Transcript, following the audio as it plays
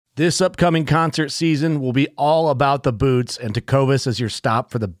This upcoming concert season will be all about the boots, and Tecovas is your stop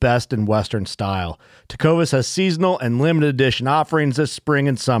for the best in Western style. Tecovas has seasonal and limited edition offerings this spring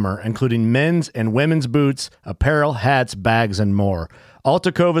and summer, including men's and women's boots, apparel, hats, bags, and more. All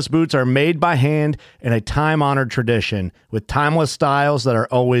Tecovas boots are made by hand in a time-honored tradition with timeless styles that are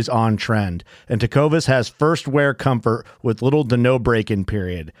always on trend. And Tecovas has first wear comfort with little to no break-in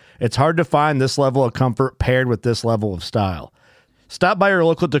period. It's hard to find this level of comfort paired with this level of style. Stop by your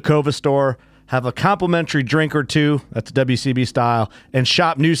local Tecovas store, have a complimentary drink or two, that's WCB style, and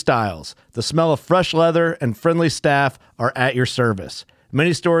shop new styles. The smell of fresh leather and friendly staff are at your service.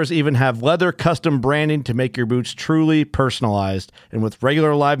 Many stores even have leather custom branding to make your boots truly personalized. And with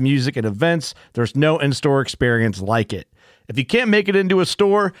regular live music and events, there's no in-store experience like it. If you can't make it into a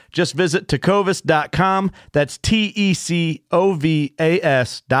store, just visit tecovas.com. That's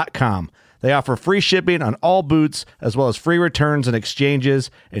TECOVAS.com. They offer free shipping on all boots, as well as free returns and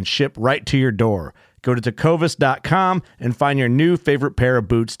exchanges, and ship right to your door. Go to tecovas.com and find your new favorite pair of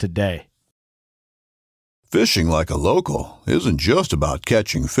boots today. Fishing like a local isn't just about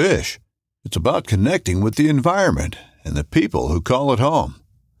catching fish. It's about connecting with the environment and the people who call it home.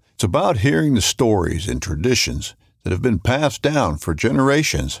 It's about hearing the stories and traditions that have been passed down for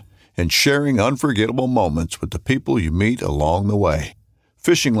generations and sharing unforgettable moments with the people you meet along the way.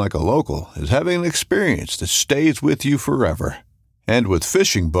 Fishing like a local is having an experience that stays with you forever. And with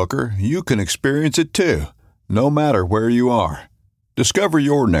Fishing Booker, you can experience it too, no matter where you are. Discover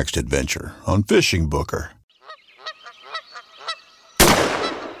your next adventure on Fishing Booker.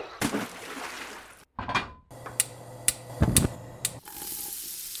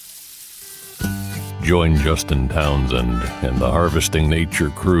 Join Justin Townsend and the Harvesting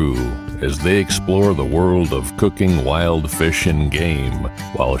Nature crew as they explore the world of cooking wild fish and game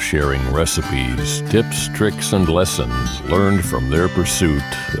while sharing recipes, tips, tricks, and lessons learned from their pursuit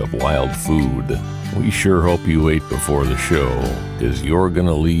of wild food. We sure hope you ate before the show, 'cause you're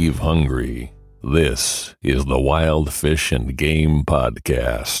gonna leave hungry. This is the Wild Fish and Game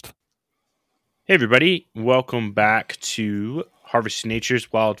Podcast. Hey everybody, welcome back to Harvesting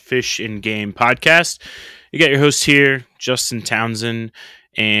Nature's Wild Fish and Game Podcast. You got your host here, Justin Townsend,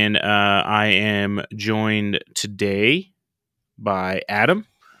 and I am joined today by Adam.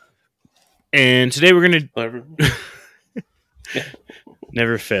 And today we're going to...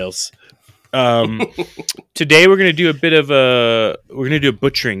 Never fails. Today we're going to do a bit of a... We're going to do a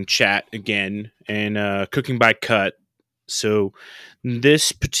butchering chat again and cooking by cut. So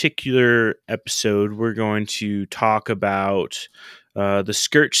this particular episode, we're going to talk about the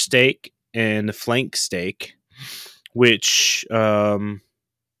skirt steak and the flank steak, which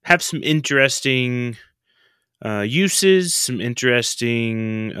have some interesting uses, some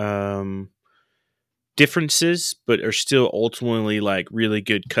interesting differences, but are still ultimately like really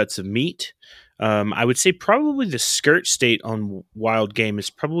good cuts of meat. I would say probably the skirt steak on wild game is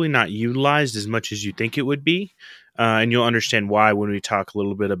probably not utilized as much as you think it would be. And you'll understand why when we talk a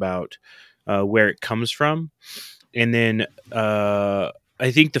little bit about where it comes from. And then I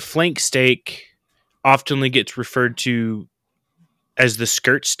think the flank steak often gets referred to as the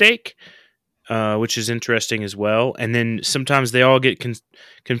skirt steak, which is interesting as well. And then sometimes they all get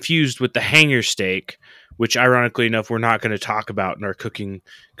confused with the hanger steak, which ironically enough, we're not going to talk about in our cooking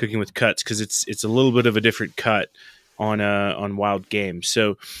with cuts because it's a little bit of a different cut on wild game.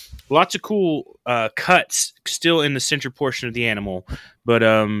 So lots of cool cuts still in the center portion of the animal, but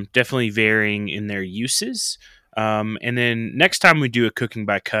definitely varying in their uses. And then next time we do a cooking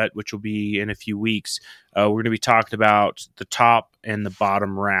by cut, which will be in a few weeks, we're going to be talking about the top and the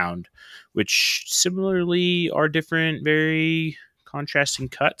bottom round, which similarly are different, very contrasting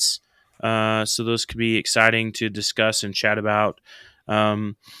cuts. So those could be exciting to discuss and chat about.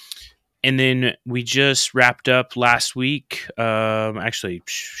 And then we just wrapped up last week, 3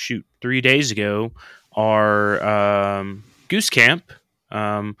 days ago, our goose camp,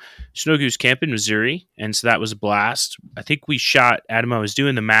 snow goose camp in Missouri. And so that was a blast. I think we shot, Adam, I was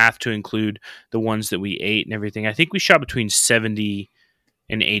doing the math to include the ones that we ate and everything. I think we shot between 70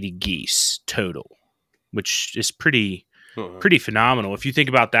 and 80 geese total, which is pretty phenomenal. If you think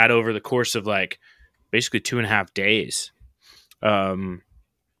about that over the course of like basically 2.5 days,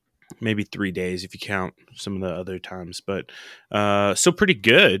 maybe 3 days if you count some of the other times, but so pretty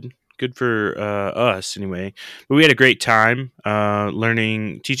good for us anyway. But we had a great time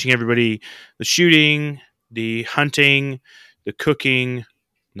teaching everybody the shooting, the hunting, the cooking,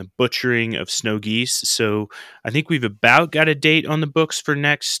 the butchering of snow geese. So I think we've about got a date on the books for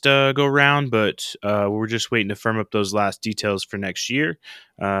next go round, but we're just waiting to firm up those last details for next year.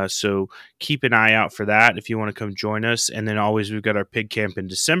 So keep an eye out for that if you want to come join us. And then always we've got our pig camp in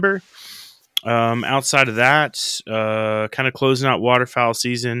December. Outside of that, kind of closing out waterfowl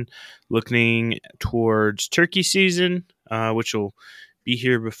season, looking towards turkey season, which will be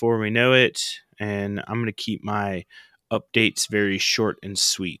here before we know it. And I'm going to keep my updates very short and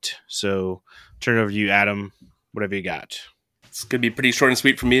sweet. So turn it over to you, Adam. Whatever you got. It's going to be pretty short and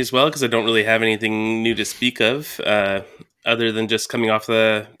sweet for me as well, because I don't really have anything new to speak of, other than just coming off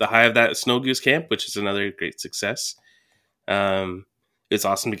the high of that snow goose camp, which is another great success. It's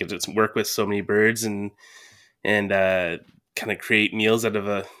awesome to get to work with so many birds and kind of create meals out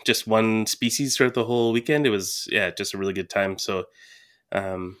of just one species throughout the whole weekend. It was, just a really good time. So,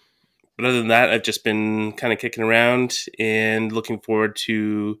 but other than that, I've just been kind of kicking around and looking forward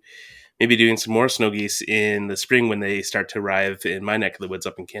to maybe doing some more snow geese in the spring when they start to arrive in my neck of the woods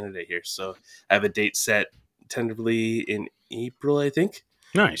up in Canada here. So I have a date set tentatively in April, I think.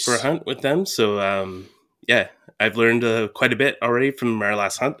 Nice. For a hunt with them. So, I've learned quite a bit already from our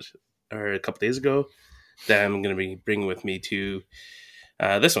last hunt, or a couple days ago, that I'm going to be bringing with me to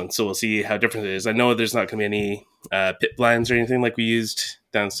this one. So we'll see how different it is. I know there's not going to be any pit blinds or anything like we used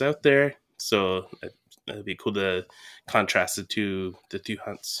down south there. So it'd be cool to contrast the two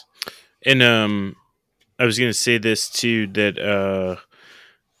hunts. And I was going to say this too, that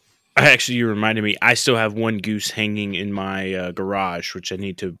you reminded me, I still have one goose hanging in my garage, which I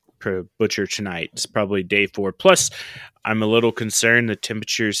need to butcher tonight. It's probably day 4. Plus, I'm a little concerned the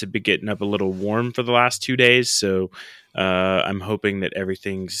temperatures have been getting up a little warm for the last 2 days, so I'm hoping that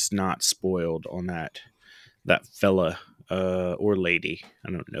everything's not spoiled on that fella or lady. I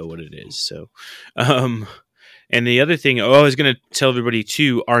don't know what it is. So, and the other thing, I was going to tell everybody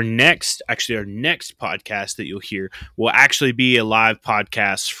too, our next podcast that you'll hear will actually be a live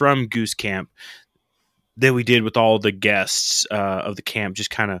podcast from Goose Camp that we did with all the guests of the camp, just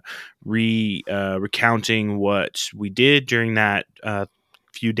kind of recounting what we did during that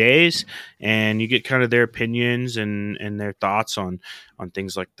few days, and you get kind of their opinions and their thoughts on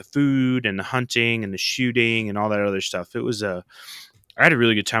things like the food and the hunting and the shooting and all that other stuff. It was I had a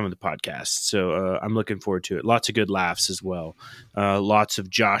really good time with the podcast, so I'm looking forward to it. Lots of good laughs as well. Lots of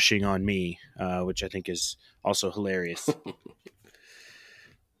joshing on me, which I think is also hilarious.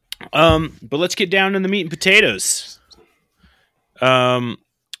 But let's get down to the meat and potatoes.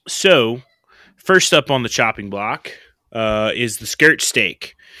 So first up on the chopping block is the skirt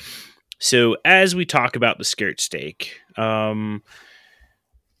steak. So as we talk about the skirt steak,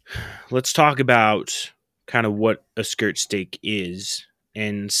 let's talk about kind of what a skirt steak is.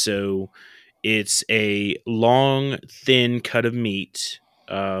 And so it's a long, thin cut of meat.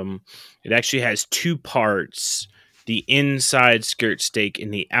 It actually has 2 parts: the inside skirt steak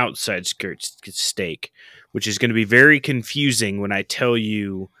and the outside skirt steak, which is going to be very confusing when I tell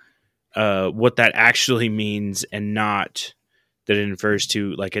you what that actually means, and not that it refers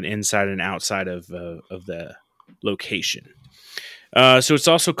to like an inside and outside of the location. So it's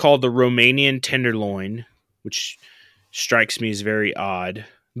also called the Romanian tenderloin, which strikes me as very odd.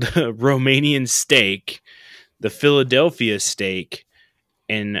 The Romanian steak, the Philadelphia steak,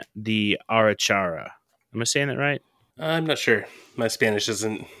 and the arrachera. Am I saying that right? I'm not sure. My Spanish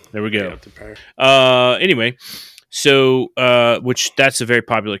isn't. There we go. Anyway, so which that's a very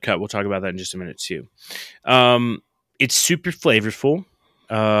popular cut. We'll talk about that in just a minute too. It's super flavorful.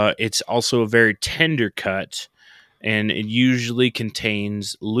 It's also a very tender cut, and it usually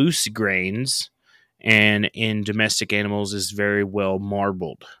contains loose grains, and in domestic animals is very well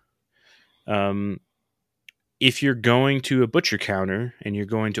marbled. If you're going to a butcher counter and you're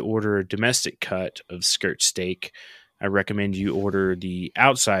going to order a domestic cut of skirt steak, I recommend you order the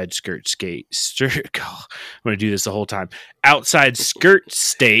outside skirt steak. I'm going to do this the whole time. Outside skirt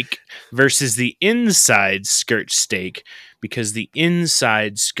steak versus the inside skirt steak, because the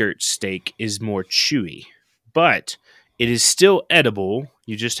inside skirt steak is more chewy, but it is still edible.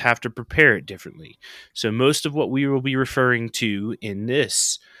 You just have to prepare it differently. So most of what we will be referring to in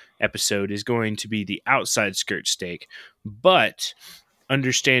this episode is going to be the outside skirt steak, but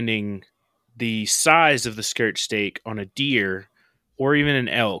understanding the size of the skirt steak on a deer or even an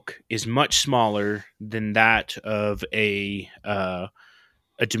elk is much smaller than that of a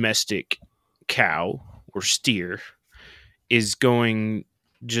domestic cow or steer, is going,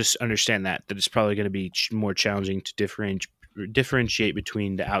 just understand that it's probably going to be more challenging to differentiate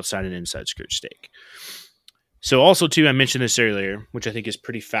between the outside and inside skirt steak. So also too, I mentioned this earlier, which I think is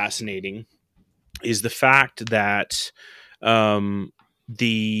pretty fascinating, is the fact that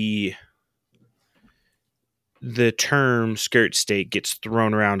the term skirt steak gets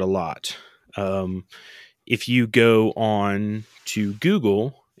thrown around a lot. If you go on to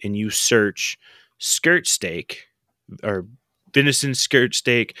Google and you search skirt steak or venison skirt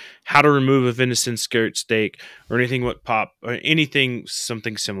steak, how to remove a venison skirt steak, or anything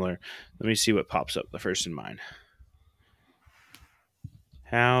something similar. Let me see what pops up the first in mind.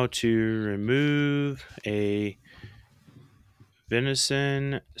 How to remove a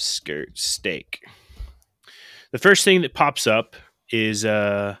venison skirt steak. The first thing that pops up is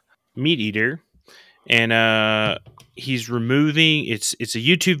Meat Eater, and he's removing. It's a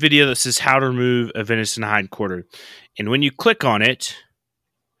YouTube video that says how to remove a venison hindquarter, and when you click on it,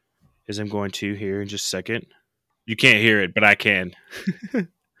 as I'm going to here in just a second, you can't hear it, but I can.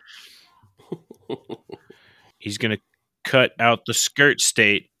 He's going to cut out the skirt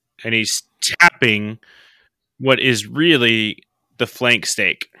steak, and he's tapping what is really the flank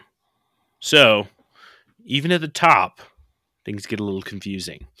steak. So, even at the top, things get a little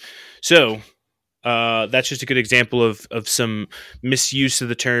confusing. So, that's just a good example of some misuse of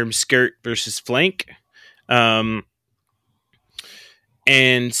the term skirt versus flank.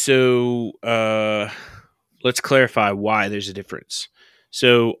 And so, let's clarify why there's a difference.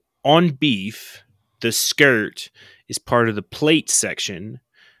 So, on beef, the skirt is part of the plate section,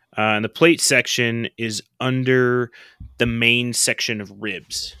 and the plate section is under the main section of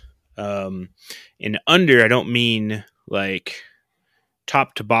ribs. And under, I don't mean like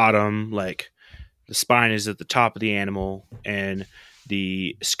top to bottom, like the spine is at the top of the animal and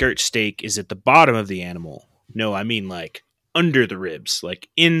the skirt steak is at the bottom of the animal. No, I mean like under the ribs, like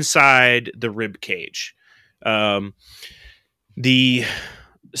inside the rib cage. The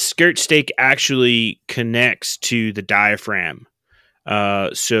skirt steak actually connects to the diaphragm.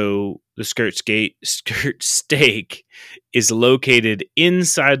 So the skirt steak is located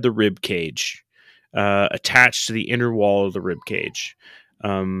inside the rib cage, attached to the inner wall of the rib cage,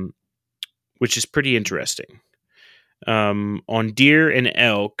 which is pretty interesting. On deer and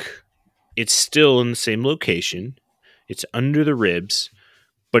elk, it's still in the same location. It's under the ribs,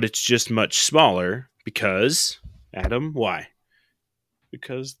 but it's just much smaller because, Adam, why?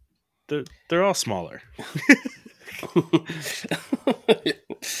 Because they're all smaller.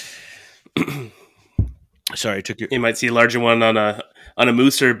 Sorry, I took your... You might see a larger one on a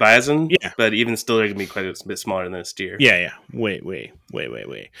moose or a bison, yeah, but even still, they're gonna be quite a bit smaller than a steer. Yeah. Way.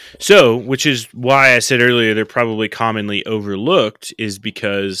 So, which is why I said earlier they're probably commonly overlooked, is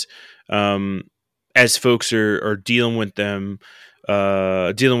because as folks are dealing with them,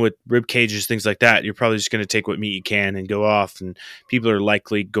 dealing with rib cages, things like that, you're probably just going to take what meat you can and go off, and people are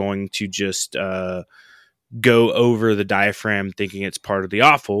likely going to just go over the diaphragm thinking it's part of the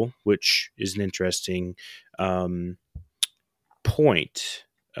offal, which is an interesting point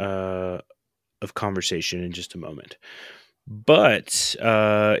of conversation in just a moment. But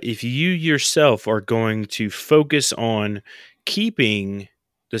if you yourself are going to focus on keeping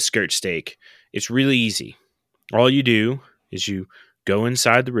the skirt steak, it's really easy. All you do is you go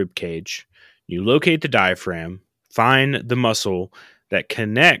inside the rib cage, you locate the diaphragm, find the muscle that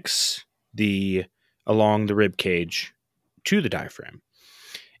connects along the rib cage to the diaphragm,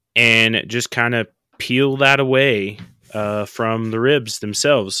 and just kind of peel that away from the ribs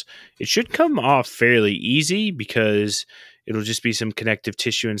themselves. It should come off fairly easy because it'll just be some connective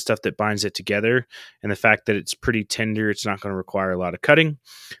tissue and stuff that binds it together. And the fact that it's pretty tender, it's not going to require a lot of cutting.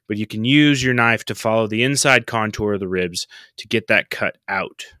 But you can use your knife to follow the inside contour of the ribs to get that cut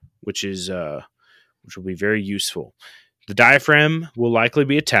out, which will be very useful. The diaphragm will likely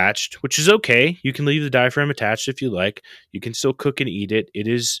be attached, which is okay. You can leave the diaphragm attached if you like. You can still cook and eat it. It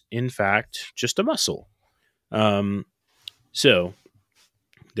is, in fact, just a muscle. So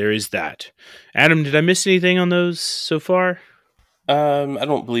there is that. Adam, did I miss anything on those so far? I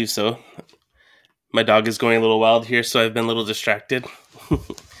don't believe so. My dog is going a little wild here, so I've been a little distracted.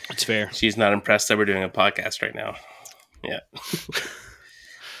 That's fair. She's not impressed that we're doing a podcast right now. Yeah.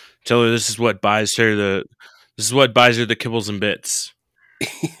 Tell her this is what buys her the kibbles and bits.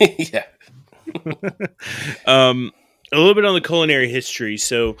 Yeah. A little bit on the culinary history.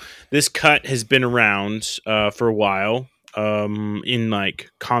 So this cut has been around for a while, in like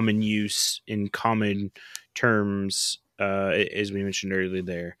common use, in common terms, as we mentioned earlier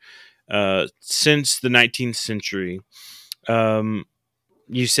there, since the 19th century.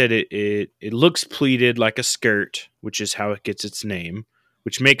 You said it looks pleated like a skirt, which is how it gets its name,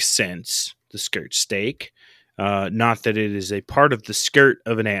 which makes sense. The skirt steak, not that it is a part of the skirt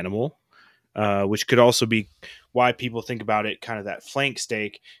of an animal, which could also be why people think about it kind of that flank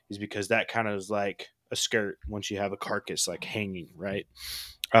steak, is because that kind of is like a skirt once you have a carcass like hanging, right?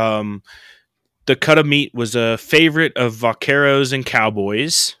 The cut of meat was a favorite of vaqueros and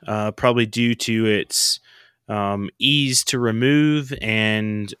cowboys, probably due to its ease to remove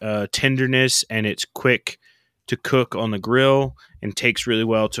and tenderness, and it's quick to cook on the grill and takes really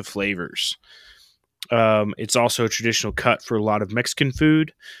well to flavors. It's also a traditional cut for a lot of Mexican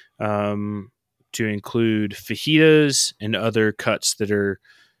food, to include fajitas and other cuts that are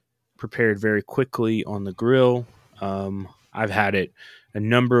prepared very quickly on the grill. I've had it a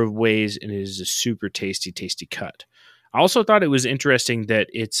number of ways, and it is a super tasty cut. I also thought it was interesting that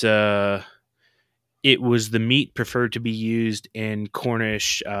it was the meat preferred to be used in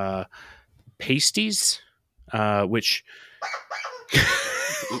Cornish pasties, which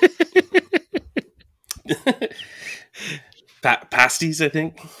pasties, I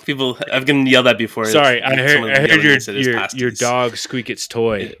think. People, I've been yelled at before. Sorry, I heard your dog squeak its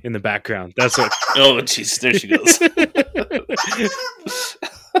toy in the background. That's what. Oh, jeez, there she goes.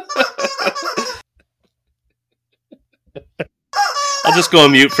 I'll just go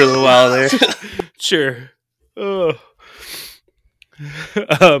on mute for a little while there. Sure. Oh.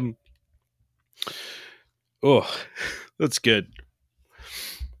 Oh, that's good.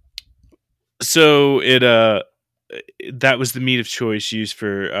 So that was the meat of choice used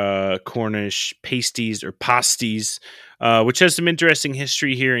for Cornish pasties or pasties, which has some interesting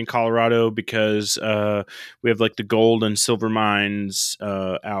history here in Colorado because we have like the gold and silver mines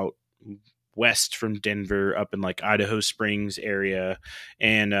out west from Denver, up in like Idaho Springs area,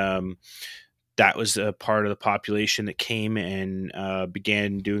 and that was a part of the population that came and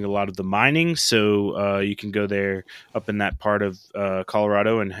began doing a lot of the mining. So you can go there up in that part of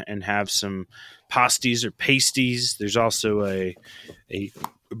Colorado and have some pasties or pasties. There's also a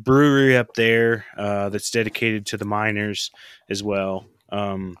brewery up there that's dedicated to the miners as well,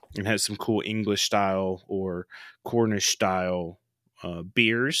 and has some cool English style or Cornish style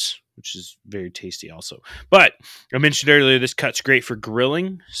beers, which is very tasty also. But I mentioned earlier, this cut's great for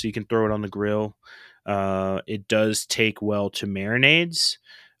grilling, so you can throw it on the grill. It does take well to marinades.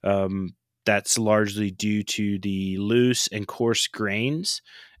 That's largely due to the loose and coarse grains,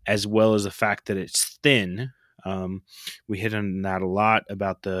 as well as the fact that it's thin. We hit on that a lot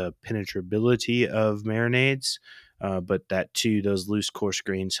about the penetrability of marinades, but that too, those loose, coarse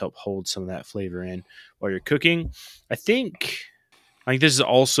grains help hold some of that flavor in while you're cooking. I think this is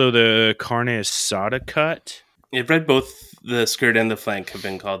also the carne asada cut. I've read both the skirt and the flank have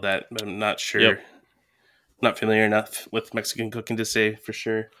been called that, but I'm not sure. Yep. Not familiar enough with Mexican cooking to say for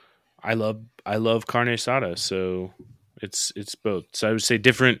sure. I love carne asada, so it's both. So I would say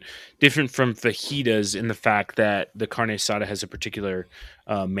different from fajitas in the fact that the carne asada has a particular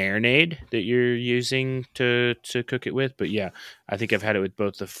marinade that you're using to cook it with. But yeah, I think I've had it with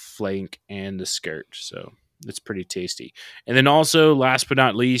both the flank and the skirt, so it's pretty tasty. And then also, last but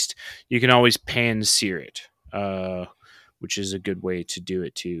not least, you can always pan sear it, which is a good way to do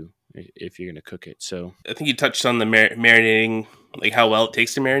it too if you're going to cook it. So I think you touched on the marinating, like how well it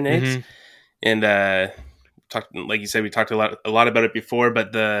takes to marinate. Mm-hmm. And like you said, we talked a lot about it before,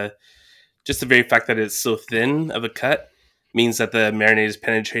 but just the very fact that it's so thin of a cut means that the marinade is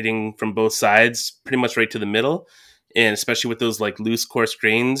penetrating from both sides, pretty much right to the middle. And especially with those like loose, coarse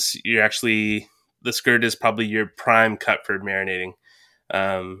grains, the skirt is probably your prime cut for marinating.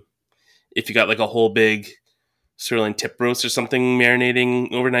 If you got like a whole big sirloin tip roast or something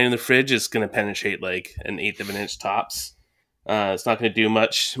marinating overnight in the fridge, it's going to penetrate like 1/8 of an inch tops. It's not going to do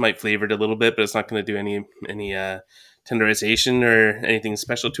much. It might flavor it a little bit, but it's not going to do any tenderization or anything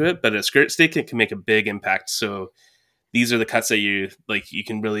special to it. But a skirt steak, it can make a big impact. So these are the cuts that you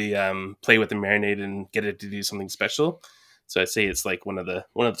can really play with the marinade and get it to do something special. So I'd say it's like one of the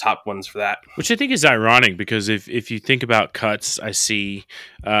top ones for that. Which I think is ironic because if you think about cuts, I see,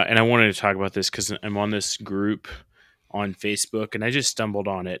 and I wanted to talk about this because I'm on this group on Facebook and I just stumbled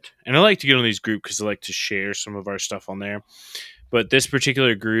on it. And I like to get on these groups because I like to share some of our stuff on there. But this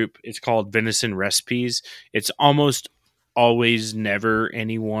particular group, it's called Venison Recipes. It's almost always never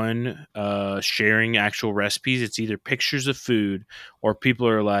anyone sharing actual recipes. It's either pictures of food or people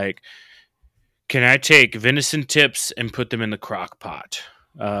are like, can I take venison tips and put them in the crock pot?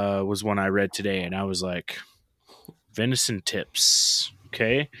 Was one I read today, and I was like, venison tips,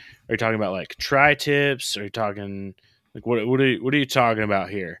 okay? Are you talking about like tri-tips? Are you talking like what are you talking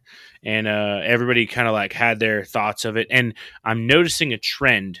about here? And everybody kind of like had their thoughts of it, and I'm noticing a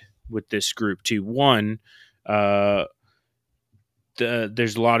trend with this group too. One,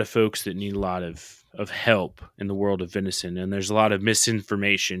 there's a lot of folks that need a lot of help in the world of venison, and there's a lot of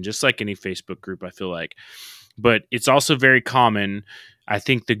misinformation, just like any Facebook group, I feel like. But it's also very common. I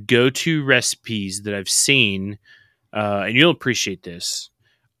think the go-to recipes that I've seen, and you'll appreciate this,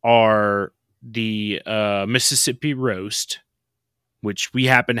 are the Mississippi roast, which we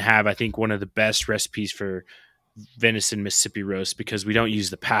happen to have, I think, one of the best recipes for venison Mississippi roast because we don't use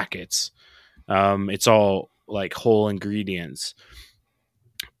the packets. It's all like whole ingredients.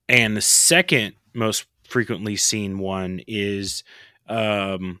 And the second most frequently seen one is,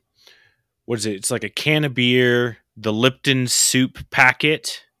 what is it? It's like a can of beer, the Lipton soup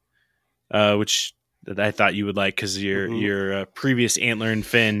packet, which I thought you would like because your previous Antler and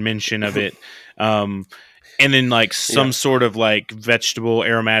Finn mention of it. And then like some sort of like vegetable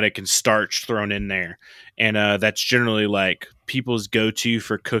aromatic and starch thrown in there. And that's generally like people's go-to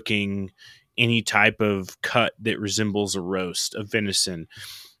for cooking any type of cut that resembles a roast of venison.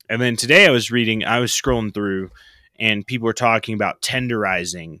 And then today I was scrolling through and people were talking about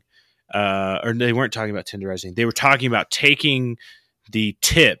tenderizing, or they weren't talking about tenderizing. They were talking about taking the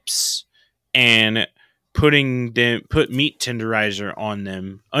tips and put meat tenderizer on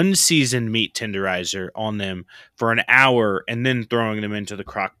them, unseasoned meat tenderizer on them for an hour, and then throwing them into the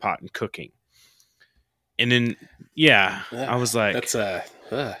crock pot and cooking. And then, I was like, that's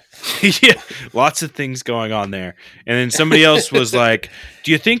yeah, lots of things going on there. And then somebody else was like,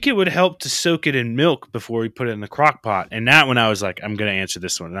 do you think it would help to soak it in milk before we put it in the crock pot? And that one I was like, I'm going to answer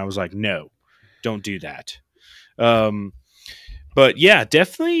this one. And I was like, no, don't do that. But yeah,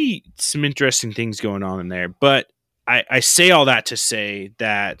 definitely some interesting things going on in there. But I say all that to say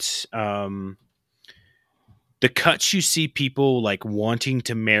that the cuts you see people like wanting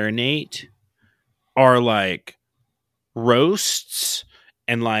to marinate are like roasts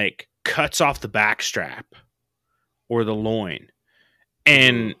and like cuts off the backstrap or the loin.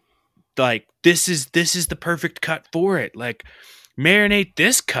 And like this is the perfect cut for it. Like marinate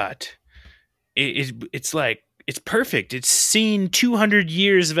this cut. It's like it's perfect. It's seen 200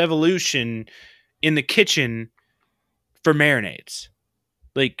 years of evolution in the kitchen for marinades.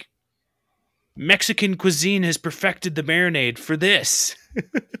 Like Mexican cuisine has perfected the marinade for this.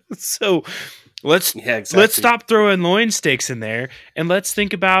 So let's stop throwing loin steaks in there and let's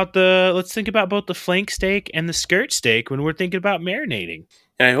think about both the flank steak and the skirt steak when we're thinking about marinating.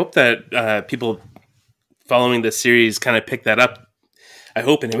 And I hope that people following this series kind of pick that up. I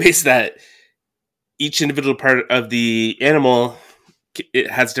hope anyways that each individual part of the animal, it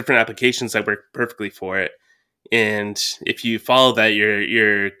has different applications that work perfectly for it. And if you follow that,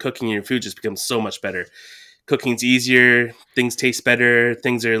 your cooking and your food just becomes so much better. Cooking's easier, things taste better,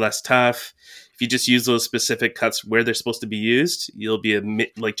 things are less tough. If you just use those specific cuts where they're supposed to be used, you'll be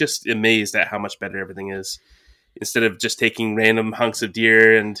just amazed at how much better everything is. Instead of just taking random hunks of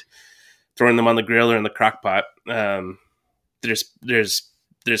deer and throwing them on the grill or in the crock pot, there's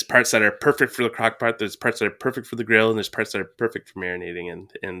parts that are perfect for the crock pot, there's parts that are perfect for the grill, and there's parts that are perfect for marinating,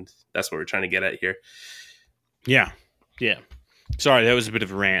 and that's what we're trying to get at here. Yeah. Sorry, that was a bit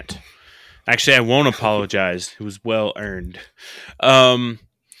of a rant. Actually, I won't apologize. It was well earned.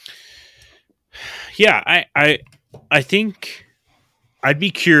 Yeah, I think I'd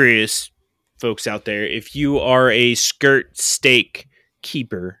be curious, folks out there, if you are a skirt steak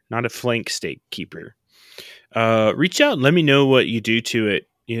keeper, not a flank steak keeper, reach out and let me know what you do to it.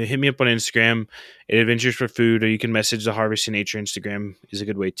 Hit me up on Instagram at Adventures for Food, or you can message the Harvesting Nature Instagram is a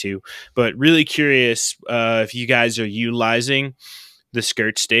good way too. But really curious if you guys are utilizing the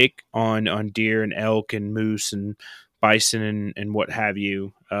skirt steak on deer and elk and moose and bison and what have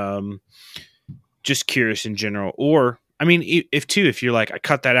you. Just curious in general. Or, I mean, if you're like, I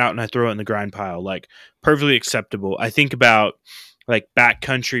cut that out and I throw it in the grind pile, like perfectly acceptable. I think about like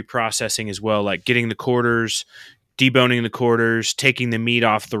backcountry processing as well, like getting the quarters, deboning the quarters, taking the meat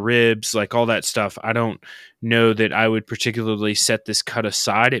off the ribs, like all that stuff. I don't know that I would particularly set this cut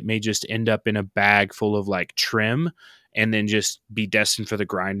aside. It may just end up in a bag full of like trim and then just be destined for the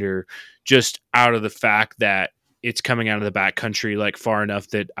grinder, just out of the fact that it's coming out of the backcountry like far enough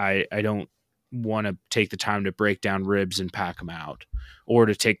that I don't want to take the time to break down ribs and pack them out, or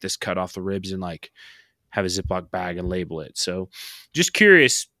to take this cut off the ribs and like have a Ziploc bag and label it. So just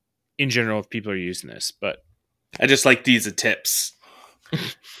curious in general if people are using this, but I just like these tips,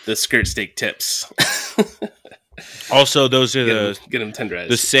 the skirt steak tips. Also, those are get them tenderized.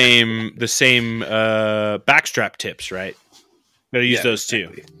 The same backstrap tips, right? Gotta use those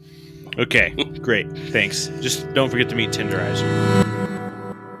too. Okay, great. Thanks. Just don't forget the meat tenderizer.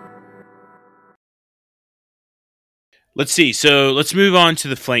 Let's see. So let's move on to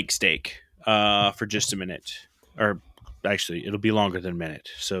the flank steak for just a minute. Or actually, it'll be longer than a minute.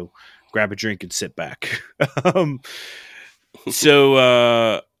 So grab a drink and sit back.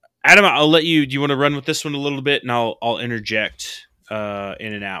 So Adam, I'll let you. Do you want to run with this one a little bit, and I'll interject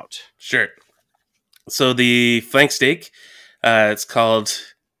in and out. Sure. So the flank steak, it's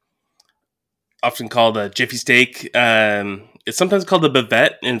often called a jiffy steak. It's sometimes called the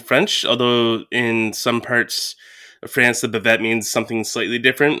bavette in French, although in some parts of France, the bavette means something slightly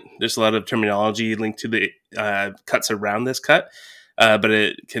different. There's a lot of terminology linked to the cuts around this cut, but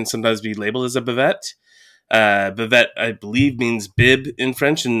it can sometimes be labeled as a bavette. Bavette, I believe, means bib in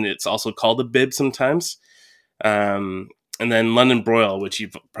French, and it's also called a bib sometimes. And then London broil, which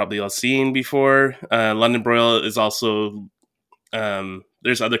you've probably all seen before. London broil is also,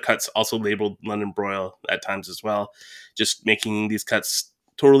 there's other cuts also labeled London broil at times as well, just making these cuts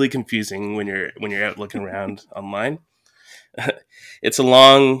totally confusing when you're out looking around online. It's a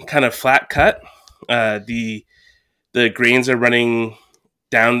long, kind of flat cut. The grains are running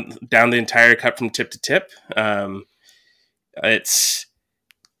down the entire cut from tip to tip. It's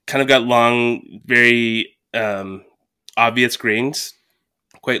kind of got long, very obvious grains,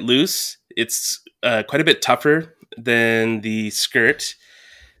 quite loose. It's quite a bit tougher than the skirt,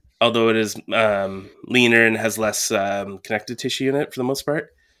 although it is leaner and has less connective tissue in it for the most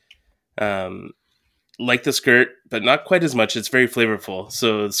part. Like the skirt, but not quite as much. It's very flavorful.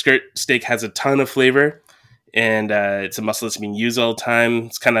 So the skirt steak has a ton of flavor, and it's a muscle that's being used all the time.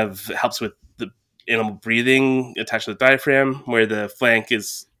 It's kind of helps with the animal breathing attached to the diaphragm, where the flank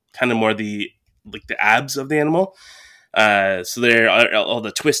is kind of more the abs of the animal. So there are all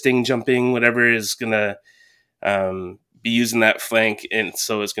the twisting, jumping, whatever is going to be used in that flank, and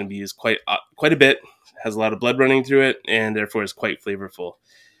so it's going to be used quite a bit. Has a lot of blood running through it, and therefore is quite flavorful.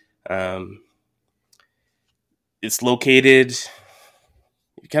 It's located.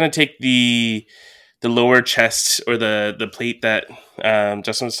 You kind of take the lower chest or the plate that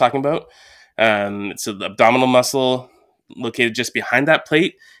Justin was talking about. It's the abdominal muscle located just behind that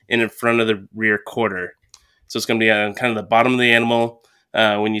plate and in front of the rear quarter. So it's going to be on kind of the bottom of the animal.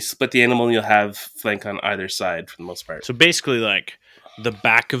 When you split the animal, you'll have flank on either side for the most part. So basically like the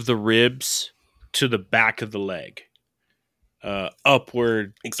back of the ribs to the back of the leg,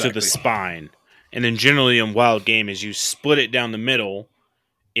 upward to the spine. And then generally in wild game, as you split it down the middle,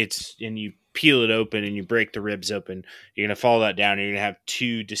 and you peel it open and you break the ribs open, you're going to follow that down and you're going to have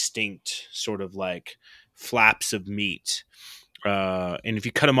two distinct sort of like flaps of meat. And if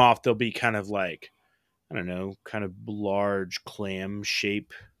you cut them off, they'll be kind of like, I don't know, kind of large clam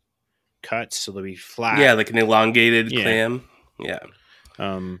shape cuts. So they'll be flat. Yeah, like an elongated clam. Yeah.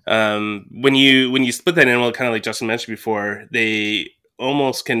 When you split that animal, kind of like Justin mentioned before, they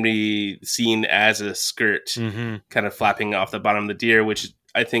almost can be seen as a skirt, kind of flapping off the bottom of the deer, which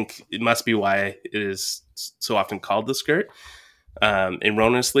I think it must be why it is so often called the skirt,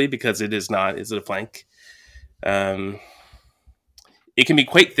 erroneously, because it is not. It's a flank. It can be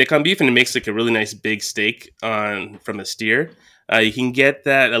quite thick on beef, and it makes like a really nice big steak from a steer. You can get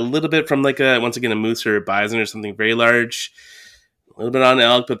that a little bit from like a moose or a bison or something very large. A little bit on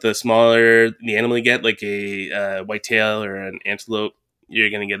elk, but the smaller the animal you get, like a whitetail or an antelope, you're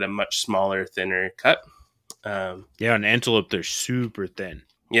going to get a much smaller, thinner cut. An antelope, they're super thin.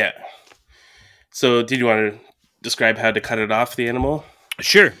 Yeah. So did you want to describe how to cut it off the animal?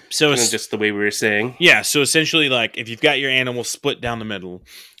 Sure. So it's just the way we were saying. Yeah. So essentially, like if you've got your animal split down the middle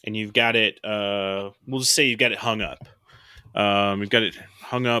and you've got it, we'll just say you've got it hung up. You've got it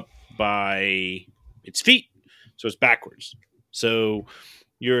hung up by its feet. So it's backwards. So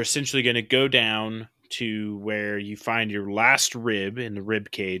you're essentially going to go down to where you find your last rib in the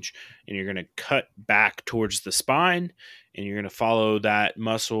rib cage, and you're going to cut back towards the spine, and you're going to follow that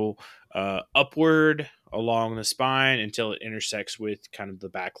muscle upward along the spine until it intersects with kind of the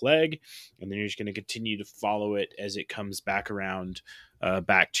back leg, and then you're just going to continue to follow it as it comes back around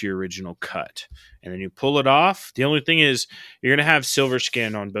back to your original cut. And then you pull it off. The only thing is you're going to have silver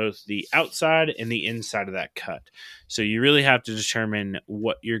skin on both the outside and the inside of that cut. So you really have to determine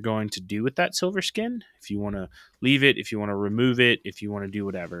what you're going to do with that silver skin. If you want to leave it, if you want to remove it, if you want to do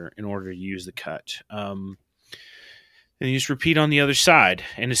whatever in order to use the cut. And you just repeat on the other side.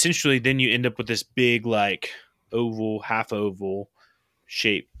 And essentially then you end up with this big like oval, half oval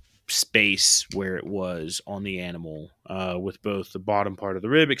shape space where it was on the animal, with both the bottom part of the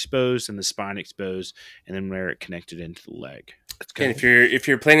rib exposed and the spine exposed, and then where it connected into the leg. And if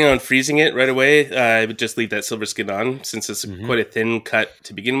you're planning on freezing it right away, I would just leave that silver skin on, since it's quite a thin cut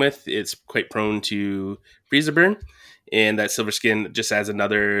to begin with. It's quite prone to freezer burn, and that silver skin just adds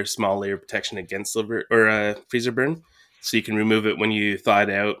another small layer of protection against freezer burn. So you can remove it when you thaw it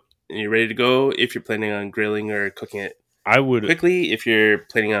out and you're ready to go. If you're planning on grilling or cooking it, I would quickly. If you're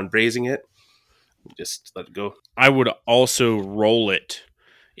planning on braising it, just let it go. I would also roll it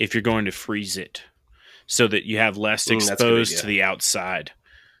if you're going to freeze it. so that you have less That's a good exposed idea. to the outside,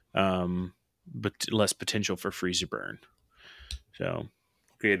 but less potential for freezer burn. So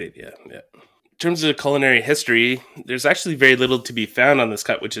Great idea. Yeah. In terms of culinary history, there's actually very little to be found on this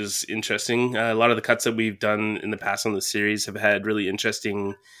cut, which is interesting. A lot of the cuts that we've done in the past on the series have had really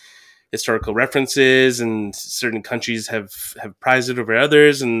interesting historical references, and certain countries have prized it over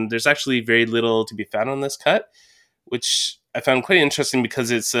others. And there's actually very little to be found on this cut, which I found quite interesting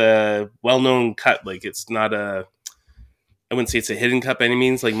because it's a well-known cut. Like, it's not I wouldn't say it's a hidden cut by any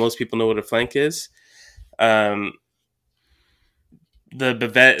means. Like, most people know what a flank is. The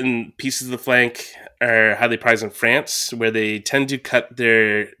bavette and pieces of the flank are highly prized in France, where they tend to cut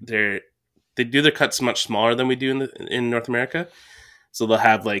they do their cuts much smaller than we do in North America. So they'll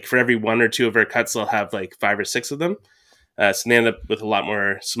have, like, for every one or two of our cuts, they'll have like 5 or 6 of them. So they end up with a lot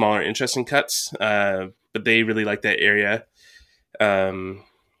more smaller, interesting cuts. But they really like that area.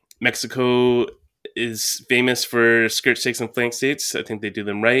 Mexico is famous for skirt steaks and flank steaks. I think they do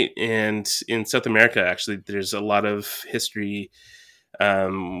them right. And in South America, actually, there's a lot of history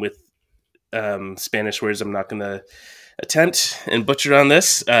with Spanish words I'm not going to attempt and butcher on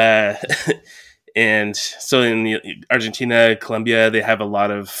this. And so in Argentina, Colombia, they have a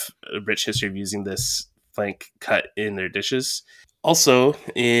lot of rich history of using this flank cut in their dishes. Also,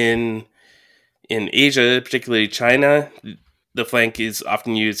 in Asia, particularly China, the flank is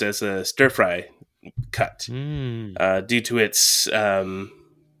often used as a stir fry cut. Due to its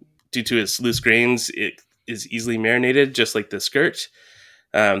loose grains. It is easily marinated, just like the skirt.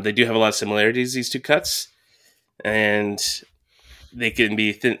 They do have a lot of similarities, these two cuts, and they can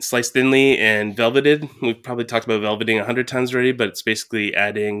be sliced thinly and velveted. We've probably talked about velveting 100 times already, but it's basically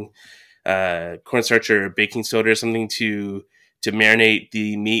adding cornstarch or baking soda or something to marinate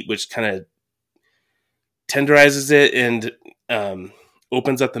the meat, which kind of tenderizes it and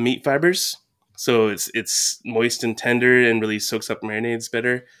opens up the meat fibers. So it's moist and tender and really soaks up marinades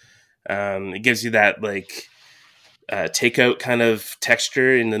better. It gives you that, like, takeout kind of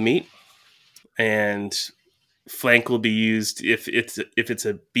texture in the meat. And flank will be used if it's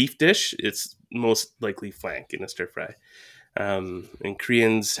a beef dish. It's most likely flank in a stir fry. And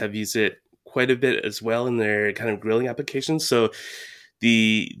Koreans have used it quite a bit as well in their kind of grilling applications. So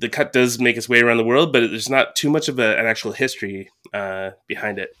the cut does make its way around the world, but there's not too much of an actual history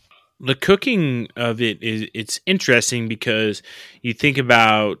behind it. The cooking of it's interesting because you think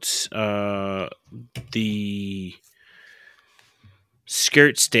about the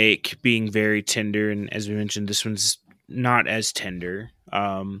skirt steak being very tender, and as we mentioned, this one's not as tender.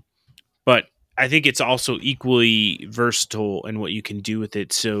 But I think it's also equally versatile in what you can do with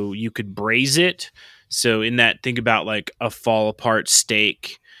it. So you could braise it. So in that, think about like a fall apart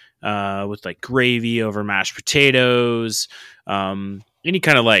steak with like gravy over mashed potatoes, any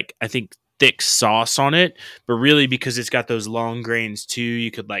kind of, like, I think, thick sauce on it. But really, because it's got those long grains too, you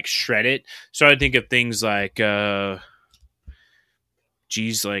could like shred it. So I think of things like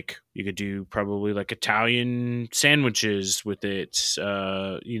like you could do probably like Italian sandwiches with it,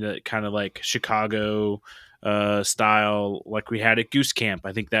 kind of like Chicago style, like we had at Goose Camp.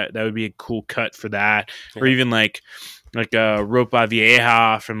 I think that would be a cool cut for that. Yeah. Or even like ropa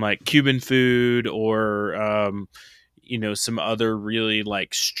vieja from like Cuban food, or some other really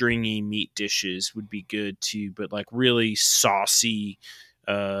like stringy meat dishes would be good too. But like really saucy,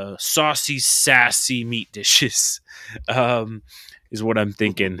 sassy meat dishes is what I'm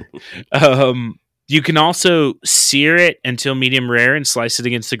thinking. You can also sear it until medium rare and slice it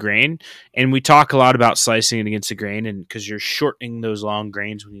against the grain. And we talk a lot about slicing it against the grain, and because you're shortening those long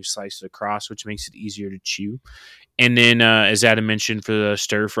grains when you slice it across, which makes it easier to chew. And then, as Adam mentioned, for the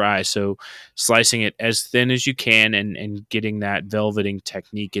stir fry, so slicing it as thin as you can and getting that velveting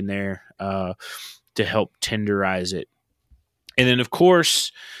technique in there to help tenderize it. And then, of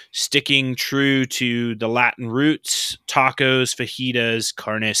course, sticking true to the Latin roots, tacos, fajitas,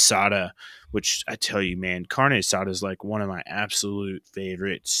 carne asada, which I tell you, man, carne asada is like one of my absolute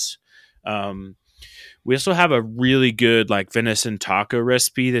favorites. We also have a really good like venison taco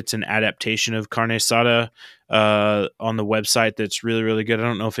recipe that's an adaptation of carne asada on the website that's really, really good. I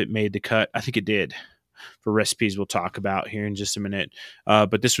don't know if it made the cut. I think it did, for recipes we'll talk about here in just a minute.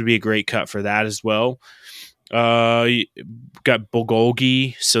 But this would be a great cut for that as well. You got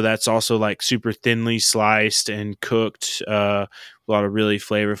bulgogi, so that's also like super thinly sliced and cooked. A lot of really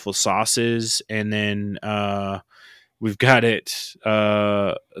flavorful sauces, and then we've got it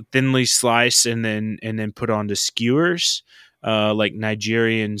thinly sliced and then put onto skewers, like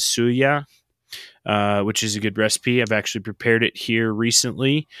Nigerian suya, which is a good recipe. I've actually prepared it here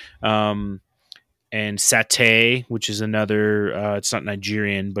recently. and satay, which is another. It's not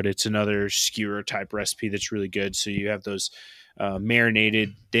Nigerian, but it's another skewer type recipe that's really good. So you have those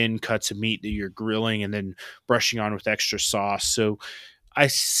marinated thin cuts of meat that you're grilling and then brushing on with extra sauce. So I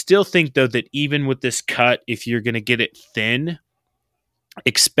still think though that even with this cut, if you're going to get it thin,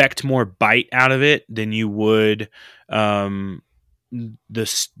 expect more bite out of it than you would the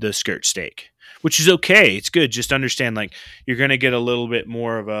skirt steak, which is okay. It's good. Just understand, like, you're going to get a little bit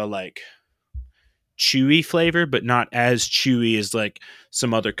more of a like chewy flavor, but not as chewy as like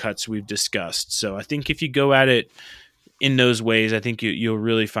some other cuts we've discussed. So I think if you go at it in those ways, I think you'll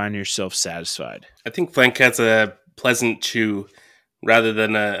really find yourself satisfied. I think flank has a pleasant chew rather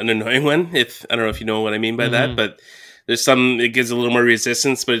than an annoying one. If I don't know if you know what I mean by that, but there's some, it gives a little more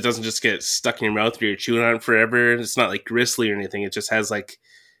resistance, but it doesn't just get stuck in your mouth where you're chewing on it forever. It's not like gristly or anything. It just has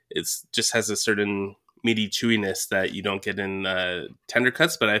a certain meaty chewiness that you don't get in tender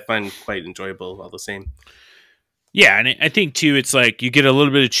cuts, but I find quite enjoyable all the same. Yeah, and I think too, it's like you get a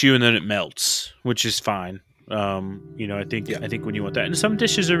little bit of chew and then it melts, which is fine. I think when you want that, and some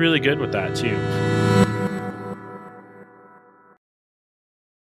dishes are really good with that too.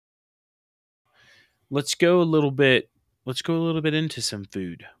 Let's go a little bit into some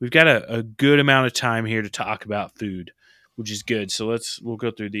food. We've got a good amount of time here to talk about food, which is good. So we'll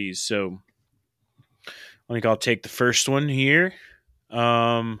go through these. So I think I'll take the first one here.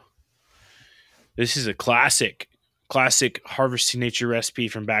 This is a classic Harvesting Nature recipe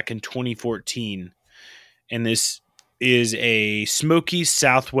from back in 2014. And this is a Smoky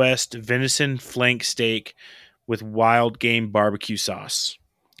Southwest venison flank steak with wild game barbecue sauce.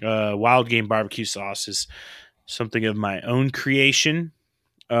 Wild game barbecue sauce is something of my own creation.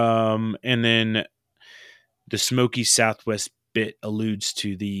 And then the Smoky Southwest bit alludes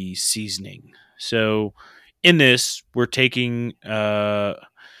to the seasoning. So in this, we're taking the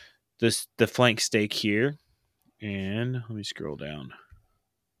flank steak here. And let me scroll down.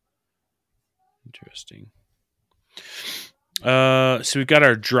 Interesting. So we've got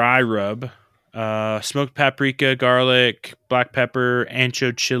our dry rub. Smoked paprika, garlic, black pepper,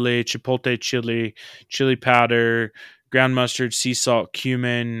 ancho chili, chipotle chili, chili powder, ground mustard, sea salt,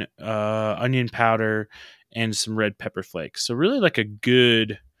 cumin, onion powder, and some red pepper flakes. So really like a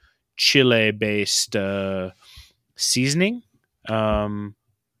good chile-based seasoning,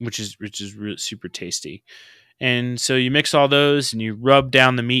 which is really super tasty. And so you mix all those and you rub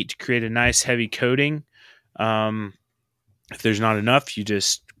down the meat to create a nice heavy coating. If there's not enough, you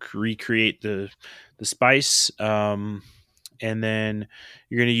just recreate the spice. And then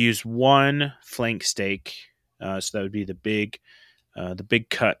you're going to use one flank steak. So that would be the big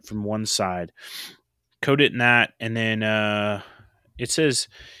cut from one side. Coat it in that. And then it says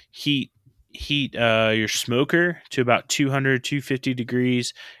heat your smoker to about 250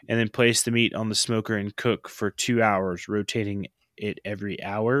 degrees, and then place the meat on the smoker and cook for 2 hours, rotating it every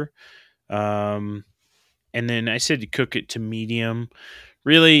hour. And then I said to cook it to medium.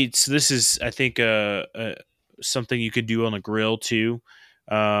 Really, so this is, I think, something you could do on a grill too,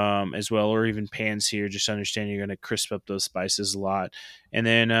 as well, or even pans here. Just understand you're going to crisp up those spices a lot, and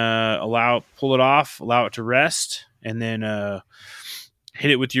then pull it off, allow it to rest, and then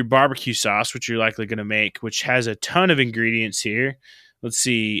hit it with your barbecue sauce, which you're likely going to make, which has a ton of ingredients here. Let's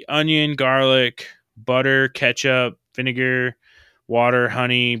see: onion, garlic, butter, ketchup, vinegar, water,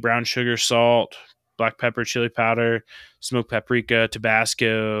 honey, brown sugar, salt, black pepper, chili powder, smoked paprika,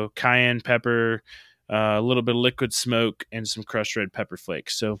 Tabasco, cayenne pepper, a little bit of liquid smoke, and some crushed red pepper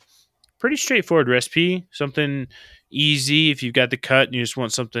flakes. So pretty straightforward recipe, something easy if you've got the cut and you just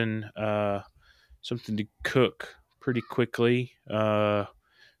want something to cook pretty quickly. The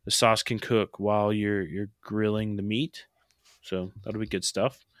sauce can cook while you're grilling the meat. So that'll be good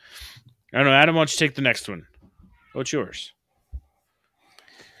stuff. I don't know, Adam, why don't you take the next one? What's yours?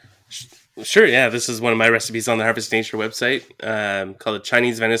 Sure, yeah. This is one of my recipes on the Harvest Nature website, called the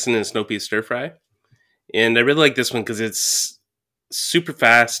Chinese venison and snow pea stir fry. And I really like this one because it's super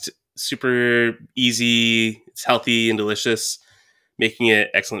fast, super easy. It's healthy and delicious, making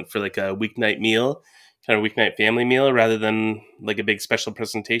it excellent for like a weeknight meal, kind of weeknight family meal, rather than like a big special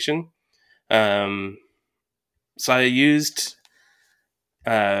presentation. So I used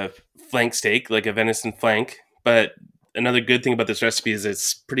flank steak, like a venison flank. But another good thing about this recipe is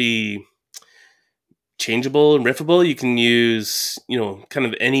it's pretty changeable and riffable. You can use, kind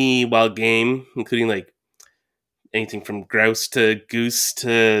of any wild game, including like anything from grouse to goose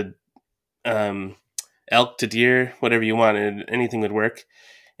to elk to deer, whatever you want, and anything would work.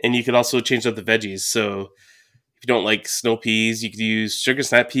 And you could also change up the veggies. So if you don't like snow peas, you could use sugar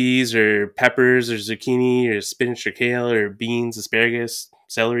snap peas or peppers or zucchini or spinach or kale or beans, asparagus,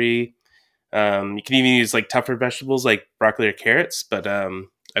 celery. You can even use like tougher vegetables like broccoli or carrots, but I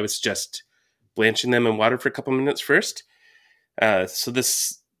would suggest blanching them in water for a couple minutes first. So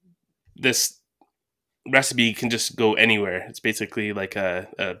this recipe can just go anywhere. It's basically like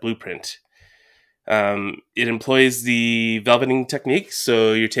a blueprint. It employs the velveting technique.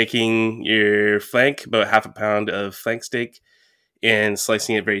 So you're taking your flank, about half a pound of flank steak, and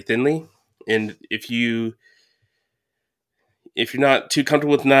slicing it very thinly. And if you're not too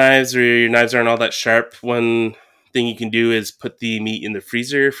comfortable with knives, or your knives aren't all that sharp, one thing you can do is put the meat in the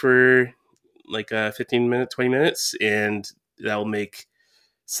freezer for like 15 minutes, 20 minutes, and that'll make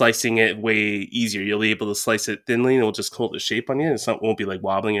slicing it way easier. You'll be able to slice it thinly, and it'll just hold the shape on you. It won't be like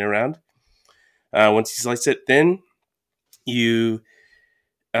wobbling around. Once you slice it thin, you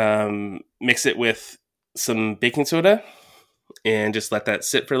mix it with some baking soda and just let that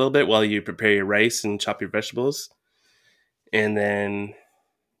sit for a little bit while you prepare your rice and chop your vegetables. And then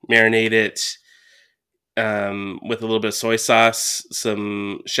marinate it with a little bit of soy sauce,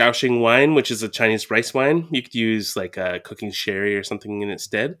 some Shaoxing wine, which is a Chinese rice wine. You could use like a cooking sherry or something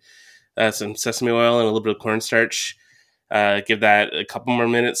instead. Some sesame oil and a little bit of cornstarch. Give that a couple more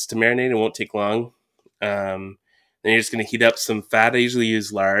minutes to marinate. It won't take long. Then you're just going to heat up some fat. I usually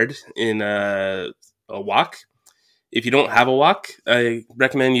use lard in a wok. If you don't have a wok, I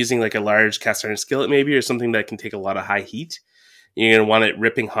recommend using like a large cast iron skillet maybe, or something that can take a lot of high heat. You're going to want it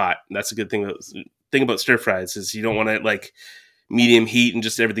ripping hot. That's a good thing about stir fries, is you don't want it like medium heat and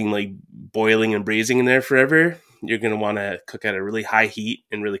just everything like boiling and braising in there forever. You're going to want to cook at a really high heat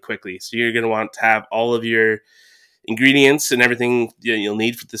and really quickly. So you're going to want to have all of your ingredients and everything you'll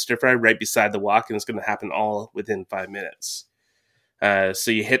need for the stir fry right beside the wok, and it's going to happen all within 5 minutes.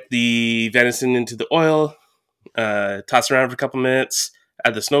 So you hit the venison into the oil, toss around for a couple minutes,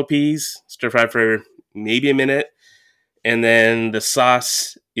 add the snow peas, stir fry for maybe a minute, and then the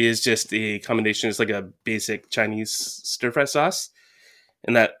sauce is just a combination. It's like a basic Chinese stir fry sauce,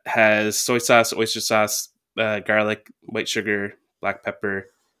 and that has soy sauce, oyster sauce, garlic, white sugar, black pepper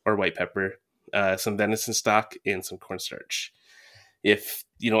or white pepper, some venison stock, and some cornstarch. If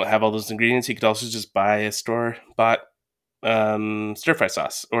you don't have all those ingredients, you could also just buy a store-bought stir fry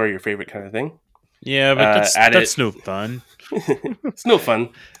sauce or your favorite kind of thing. Yeah, but that's no fun. It's no fun.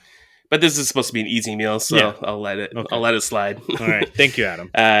 But this is supposed to be an easy meal, so yeah. I'll let it slide. All right, thank you,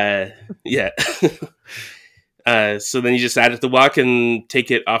 Adam. Yeah. So then you just add it to the wok and take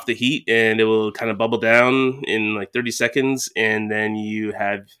it off the heat, and it will kind of bubble down in like 30 seconds, and then you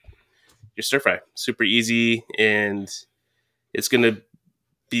have your stir fry. Super easy, and it's going to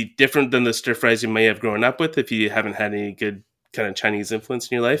be different than the stir fries you may have grown up with if you haven't had any good kind of Chinese influence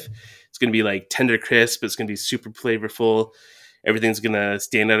in your life. It's going to be like tender crisp. It's going to be super flavorful. Everything's going to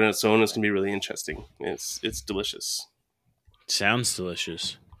stand out on its own. It's going to be really interesting. It's delicious. Sounds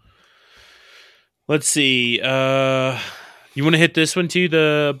delicious. Let's see. You want to hit this one too,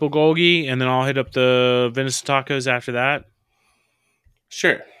 the bulgogi, and then I'll hit up the venison tacos after that?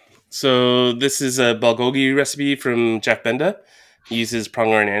 Sure. So this is a bulgogi recipe from Jeff Benda. He uses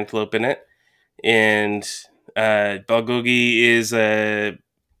pronghorn antelope in it. And bulgogi is a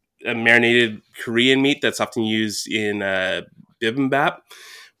marinated Korean meat that's often used in bibimbap,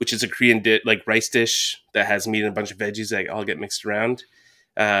 which is a Korean rice dish that has meat and a bunch of veggies that all get mixed around.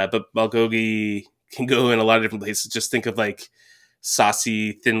 But bulgogi can go in a lot of different places. Just think of like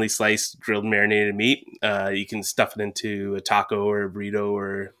saucy, thinly sliced, grilled, marinated meat. You can stuff it into a taco or a burrito,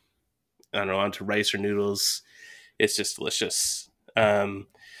 or I don't know, onto rice or noodles. It's just delicious.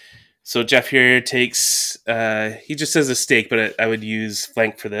 So Jeff here takes, he just says a steak, but I would use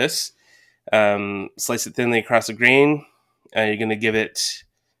flank for this. Slice it thinly across the grain. You're going to give it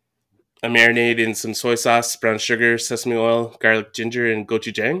a marinade in some soy sauce, brown sugar, sesame oil, garlic, ginger, and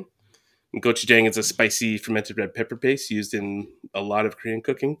gochujang. And gochujang is a spicy fermented red pepper paste used in a lot of Korean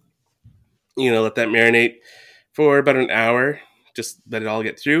cooking. Let that marinate for about an hour. Just let it all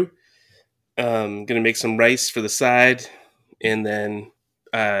get through. Going to make some rice for the side, and then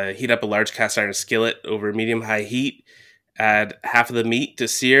heat up a large cast iron skillet over medium-high heat. Add half of the meat to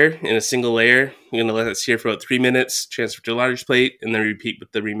sear in a single layer. You're going to let it sear for about 3 minutes, transfer to a large plate, and then repeat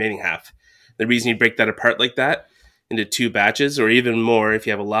with the remaining half. The reason you break that apart like that into 2 batches, or even more if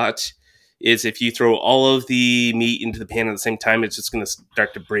you have a lot, is if you throw all of the meat into the pan at the same time, it's just going to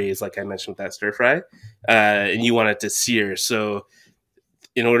start to braise, like I mentioned with that stir fry, and you want it to sear. So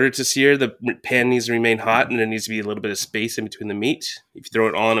in order to sear, the pan needs to remain hot, and there needs to be a little bit of space in between the meat. If you throw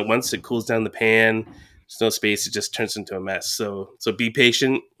it all in at once, it cools down the pan. There's no space. It just turns into a mess. So be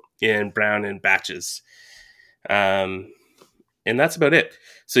patient and brown in batches. And that's about it.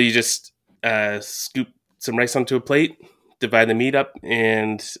 So you just scoop some rice onto a plate, divide the meat up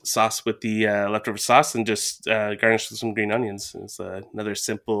and sauce with the leftover sauce, and just garnish with some green onions. It's another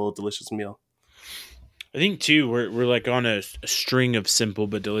simple, delicious meal. I think too we're like on a string of simple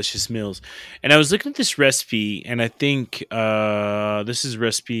but delicious meals, and I was looking at this recipe, and I think this is a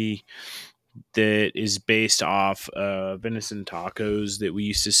recipe that is based off venison tacos that we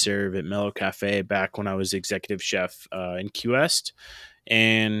used to serve at Mellow Cafe back when I was executive chef in Key West,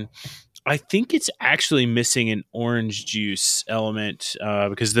 and I think it's actually missing an orange juice element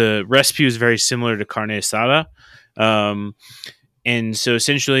because the recipe was very similar to carne asada. And so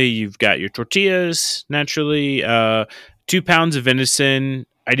essentially you've got your tortillas, naturally, 2 pounds of venison.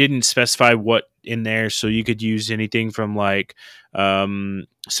 I didn't specify what in there, so you could use anything from like some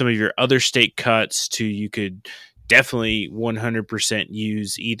of your other steak cuts to you could definitely 100%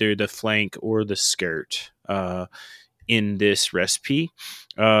 use either the flank or the skirt in this recipe.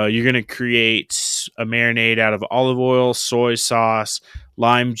 You're going to create a marinade out of olive oil, soy sauce,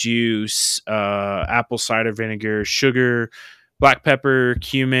 lime juice, apple cider vinegar, sugar, black pepper,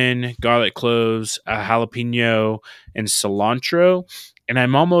 cumin, garlic cloves, a jalapeno, and cilantro. And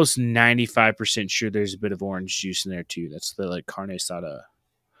I'm almost 95% sure there's a bit of orange juice in there too. That's the like carne asada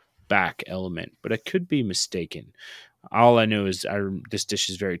back element, but I could be mistaken. All I know is this dish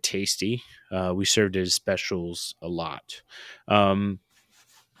is very tasty. We served it as specials a lot.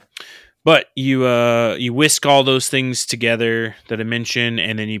 But you whisk all those things together that I mentioned,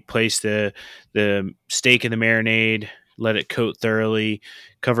 and then you place the steak in the marinade, let it coat thoroughly,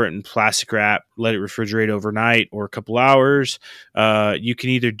 cover it in plastic wrap, let it refrigerate overnight or a couple hours. You can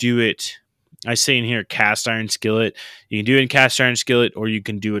either do it, I say in here, cast iron skillet. You can do it in cast iron skillet, or you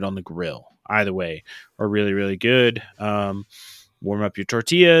can do it on the grill. Either way are really, really good. Warm up your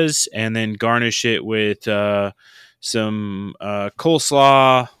tortillas and then garnish it with some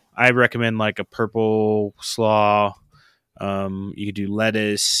coleslaw. I recommend like a purple slaw. You could do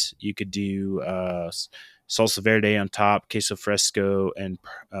lettuce. You could do salsa verde on top, queso fresco, and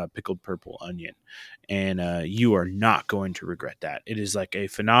pickled purple onion. And you are not going to regret that. It is like a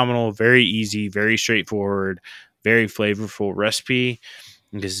phenomenal, very easy, very straightforward, very flavorful recipe.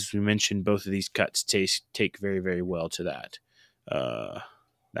 Because as we mentioned, both of these cuts take very, very well to that.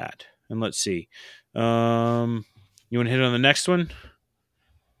 And let's see. You want to hit on the next one?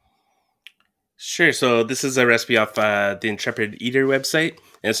 Sure. So this is a recipe off the Intrepid Eater website,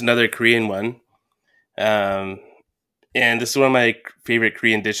 and it's another Korean one. And this is one of my favorite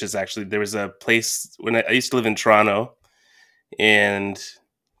Korean dishes, actually. There was a place when I used to live in Toronto, and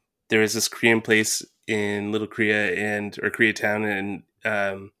there was this Korean place in Little Korea or Koreatown, and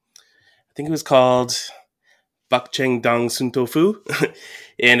I think it was called Bakchengdong Suntofu,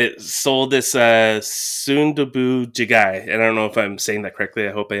 and it sold this Sundobu Jigae. And I don't know if I'm saying that correctly.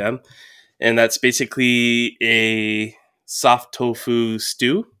 I hope I am. And that's basically a soft tofu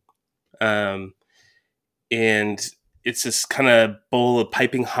stew. And it's this kind of bowl of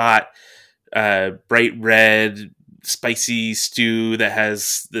piping hot, bright red, spicy stew that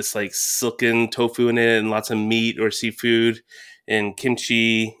has this like silken tofu in it and lots of meat or seafood and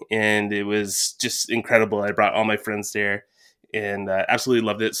kimchi. And it was just incredible. I brought all my friends there and absolutely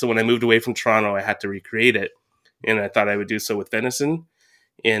loved it. So when I moved away from Toronto, I had to recreate it. And I thought I would do so with venison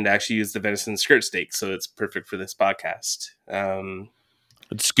and actually use the venison skirt steak. So it's perfect for this podcast.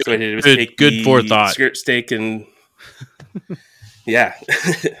 It's good. So I did was take good forethought. Skirt steak and yeah,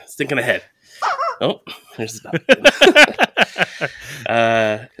 thinking ahead. Oh, there's the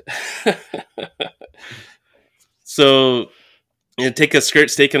So I'm going to take a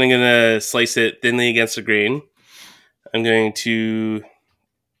skirt steak and I'm going to slice it thinly against the grain. I'm going to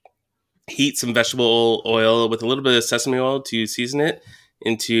heat some vegetable oil with a little bit of sesame oil to season it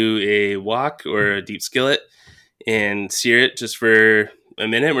into a wok or a deep skillet and sear it just for a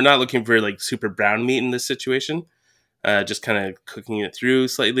minute. We're not looking for like super brown meat in this situation. Just kind of cooking it through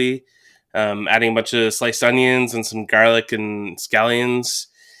slightly. Adding a bunch of sliced onions and some garlic and scallions.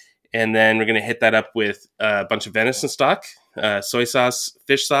 And then we're going to hit that up with a bunch of venison stock, soy sauce,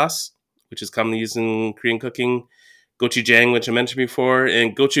 fish sauce, which is commonly used in Korean cooking, gochujang, which I mentioned before,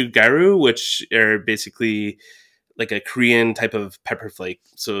 and gochugaru, which are basically like a Korean type of pepper flake.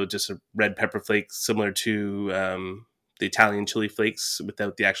 So just a red pepper flake similar to the Italian chili flakes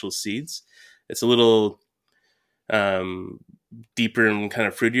without the actual seeds. It's a little deeper and kind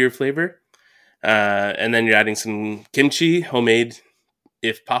of fruitier flavor. And then you're adding some kimchi, homemade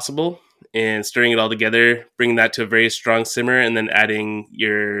if possible, and stirring it all together, bringing that to a very strong simmer, and then adding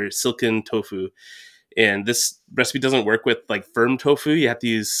your silken tofu. And this recipe doesn't work with like firm tofu. You have to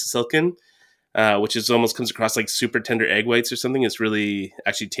use silken, which is almost comes across like super tender egg whites or something. It's really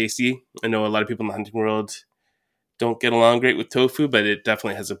actually tasty. I know a lot of people in the hunting world don't get along great with tofu, but it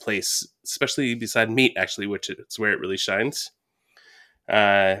definitely has a place, especially beside meat, actually, which is where it really shines.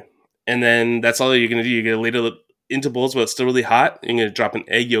 And then that's all you're going to do. You're going to ladle it into bowls while it's still really hot. You're going to drop an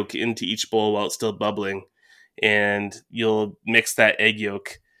egg yolk into each bowl while it's still bubbling. And you'll mix that egg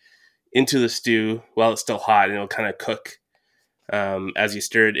yolk into the stew while it's still hot, and it'll kind of cook as you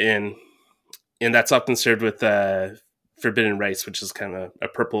stir it in. And that's often served with forbidden rice, which is kind of a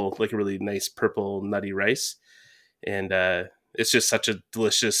purple, like a really nice purple nutty rice. And it's just such a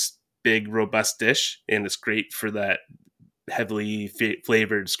delicious, big, robust dish, and it's great for that heavily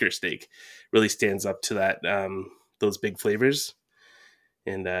flavored skirt steak. Really stands up to that those big flavors.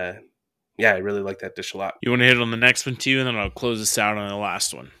 And I really like that dish a lot. You want to hit on the next one too, and then I'll close this out on the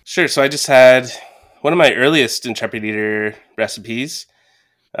last one. Sure. So I just had one of my earliest Intrepid Eater recipes.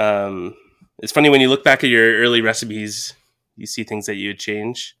 It's funny when you look back at your early recipes, you see things that you would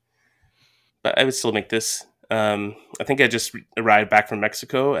change. But I would still make this. I think I just arrived back from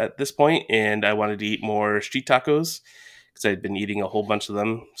Mexico at this point, and I wanted to eat more street tacos because I'd been eating a whole bunch of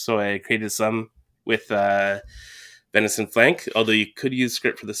them. So I created some with venison flank, although you could use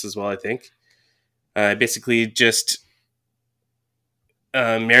skirt for this as well, I think. I basically just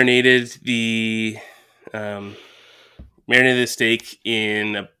marinated the steak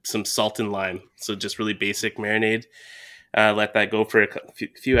in some salt and lime. So just really basic marinade. Let that go for a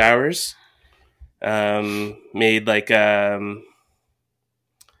few hours. Made like a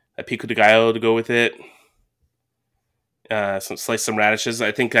pico de gallo to go with it. Sliced some radishes.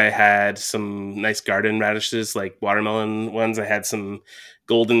 I think I had some nice garden radishes, like watermelon ones. I had some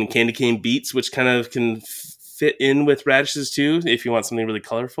golden candy cane beets, which kind of can fit in with radishes too, if you want something really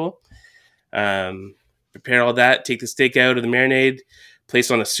colorful. Prepare all that. Take the steak out of the marinade.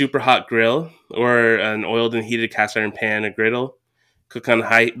 Place on a super hot grill or an oiled and heated cast iron pan or griddle. Cook on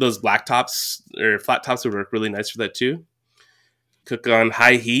high. Those black tops or flat tops would work really nice for that too. Cook on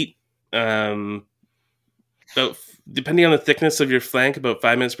high heat. About, depending on the thickness of your flank, about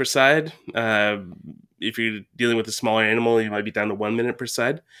 5 minutes per side. If you're dealing with a smaller animal, you might be down to 1 minute per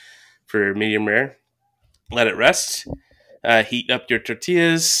side for medium rare. Let it rest. Heat up your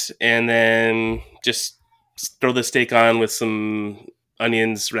tortillas, and then just throw the steak on with some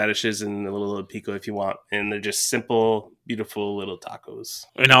onions, radishes, and a little pico if you want. And they're just simple, beautiful little tacos.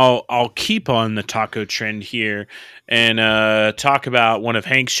 And I'll keep on the taco trend here and talk about one of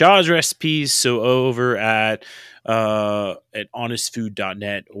Hank Shaw's recipes. So over at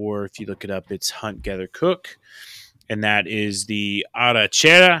honestfood.net, or if you look it up, it's Hunt Gather Cook, and that is the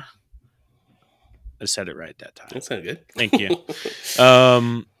arrachera. I said it right that time. That sounded good. Thank you.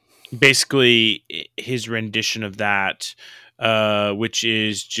 Basically, his rendition of that, which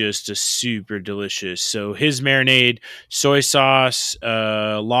is just a super delicious. So his marinade: soy sauce,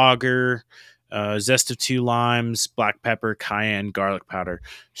 lager, zest of 2 limes, black pepper, cayenne, garlic powder.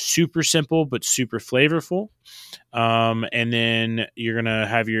 Super simple, but super flavorful. And then you're gonna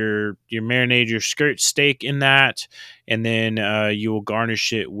have your marinade, your skirt steak in that, and then you will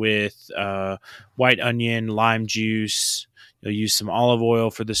garnish it with white onion, lime juice. You'll use some olive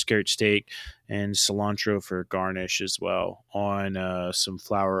oil for the skirt steak and cilantro for garnish as well on some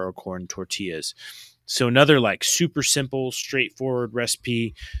flour or corn tortillas. So another like super simple, straightforward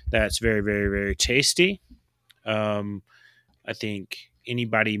recipe that's very, very, very tasty. I think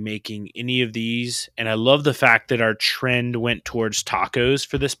anybody making any of these, and I love the fact that our trend went towards tacos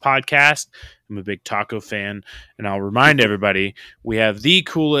for this podcast. I'm a big taco fan, and I'll remind everybody we have the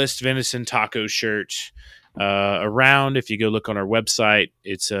coolest venison taco shirt around. If you go look on our website,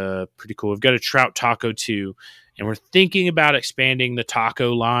 it's pretty cool. We've got a trout taco too, and we're thinking about expanding the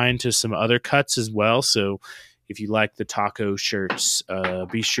taco line to some other cuts as well. So if you like the taco shirts,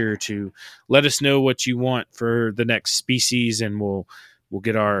 be sure to let us know what you want for the next species, and we'll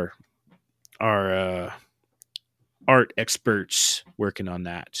get our art experts working on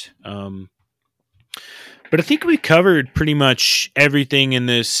that. But I think we covered pretty much everything in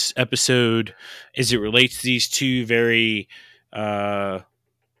this episode as it relates to these two very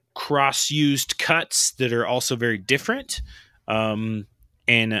cross-used cuts that are also very different. And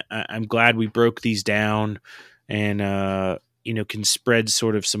I'm glad we broke these down and can spread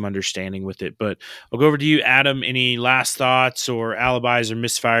sort of some understanding with it. But I'll go over to you, Adam. Any last thoughts or alibis or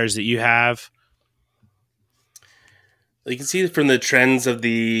misfires that you have? You can see from the trends of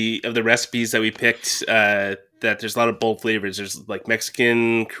the recipes that we picked that there's a lot of bold flavors. There's like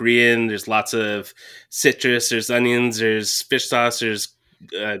Mexican, Korean. There's lots of citrus. There's onions. There's fish sauce. There's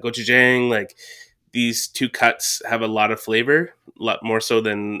gochujang. Like these two cuts have a lot of flavor, a lot more so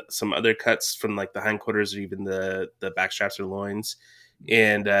than some other cuts from like the hindquarters or even the backstraps or loins.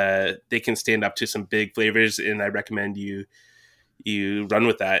 and they can stand up to some big flavors. And I recommend you run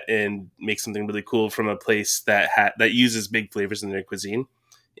with that and make something really cool from a place that uses big flavors in their cuisine,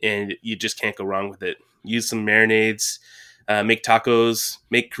 and you just can't go wrong with it. Use some marinades, make tacos,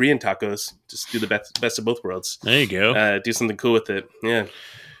 make Korean tacos. Just do the best of both worlds. There you go. Do something cool with it. Yeah.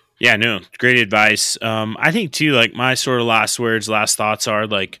 Yeah, no, great advice. I think too, like my sort of last thoughts are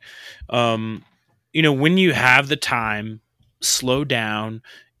like, when you have the time, slow down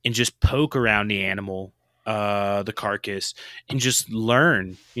and just poke around the animal, the carcass, and just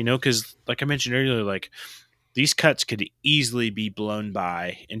learn, because like I mentioned earlier, like these cuts could easily be blown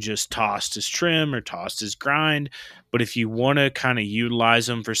by and just tossed as trim or tossed as grind. But if you want to kind of utilize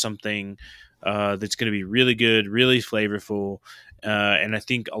them for something that's going to be really good, really flavorful, and I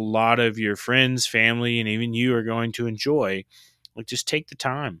think a lot of your friends, family, and even you are going to enjoy, like just take the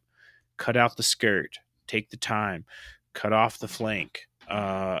time, cut out the skirt, take the time, cut off the flank,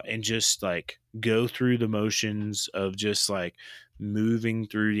 and just like go through the motions of just like moving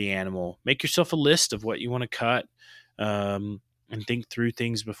through the animal. Make yourself a list of what you want to cut, and think through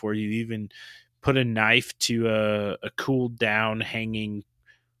things before you even put a knife to a cooled down hanging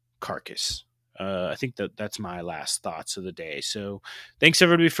carcass. I think that's my last thoughts of the day. So thanks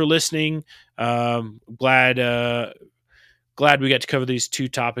everybody for listening. Glad we got to cover these two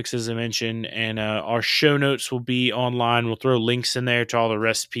topics, as I mentioned, and our show notes will be online. We'll throw links in there to all the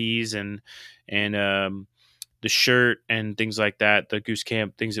recipes and the shirt and things like that, the Goose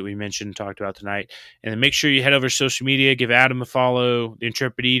Camp things that we mentioned and talked about tonight. And then make sure you head over to social media, give Adam a follow, The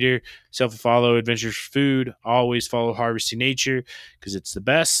Intrepid Eater, self a follow, Adventures for Food. Always follow Harvesting Nature because it's the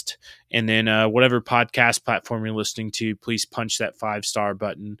best. And then whatever podcast platform you're listening to, please punch that 5-star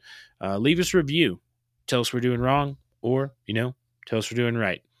button. Leave us a review. Tell us we're doing wrong, or, tell us we're doing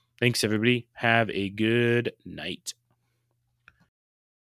right. Thanks, everybody. Have a good night.